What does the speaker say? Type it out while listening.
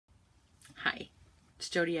It's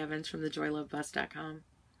Jody Evans from thejoylovebus.com.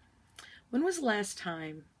 When was the last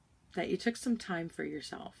time that you took some time for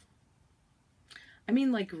yourself? I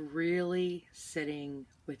mean, like really sitting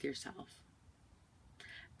with yourself.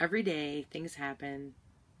 Every day, things happen.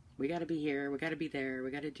 We got to be here. We got to be there. We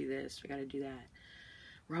got to do this. We got to do that.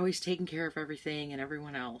 We're always taking care of everything and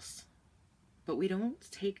everyone else. But we don't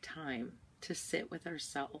take time to sit with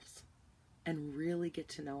ourselves and really get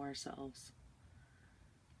to know ourselves.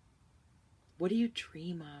 What do you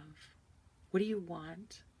dream of? What do you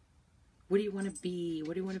want? What do you want to be?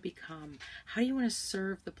 What do you want to become? How do you want to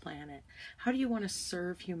serve the planet? How do you want to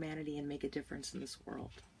serve humanity and make a difference in this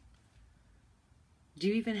world? Do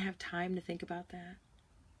you even have time to think about that?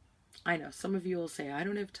 I know some of you will say, I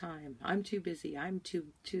don't have time. I'm too busy. I'm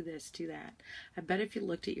too this, too that. I bet if you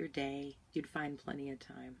looked at your day, you'd find plenty of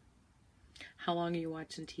time. How long are you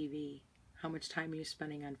watching TV? How much time are you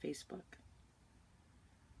spending on Facebook?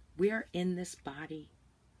 We are in this body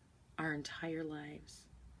our entire lives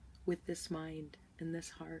with this mind and this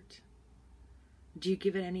heart. Do you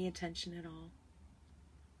give it any attention at all?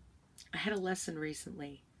 I had a lesson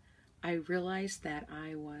recently. I realized that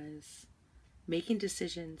I was making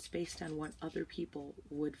decisions based on what other people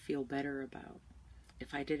would feel better about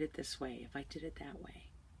if I did it this way, if I did it that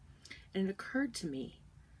way. And it occurred to me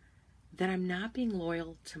that I'm not being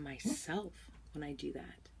loyal to myself when I do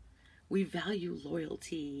that. We value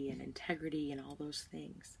loyalty and integrity and all those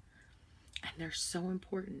things. And they're so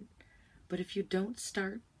important. But if you don't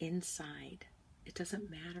start inside, it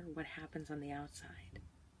doesn't matter what happens on the outside.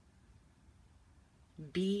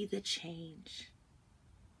 Be the change.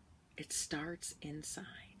 It starts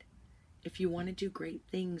inside. If you want to do great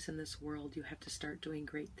things in this world, you have to start doing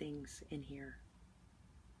great things in here.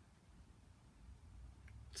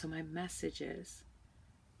 So my message is,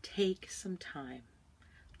 take some time.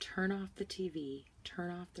 Turn off the TV, turn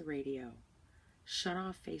off the radio, shut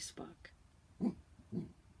off Facebook,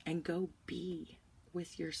 and go be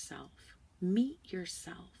with yourself. Meet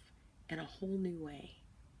yourself in a whole new way.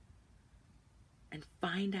 And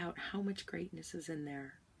find out how much greatness is in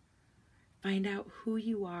there. Find out who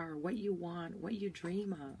you are, what you want, what you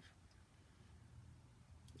dream of.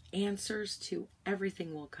 Answers to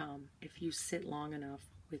everything will come if you sit long enough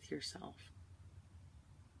with yourself.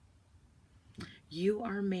 You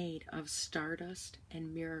are made of stardust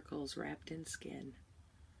and miracles wrapped in skin.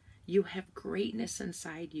 You have greatness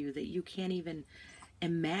inside you that you can't even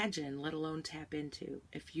imagine, let alone tap into,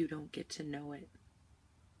 if you don't get to know it.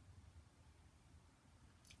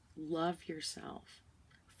 Love yourself.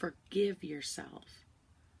 Forgive yourself.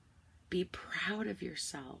 Be proud of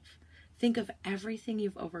yourself. Think of everything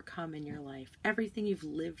you've overcome in your life, everything you've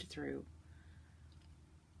lived through.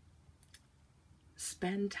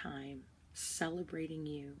 Spend time celebrating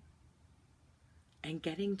you and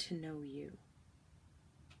getting to know you.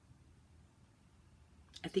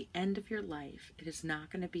 At the end of your life, it is not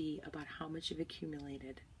going to be about how much you've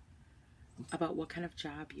accumulated, about what kind of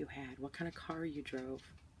job you had, what kind of car you drove.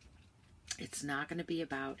 It's not going to be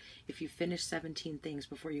about if you finished 17 things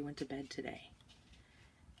before you went to bed today.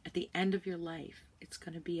 At the end of your life, it's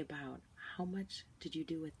going to be about how much did you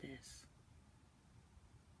do with this?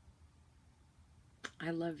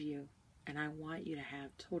 I love you. And I want you to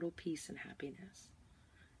have total peace and happiness.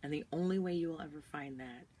 And the only way you will ever find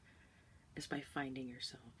that is by finding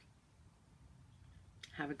yourself.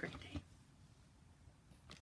 Have a great day.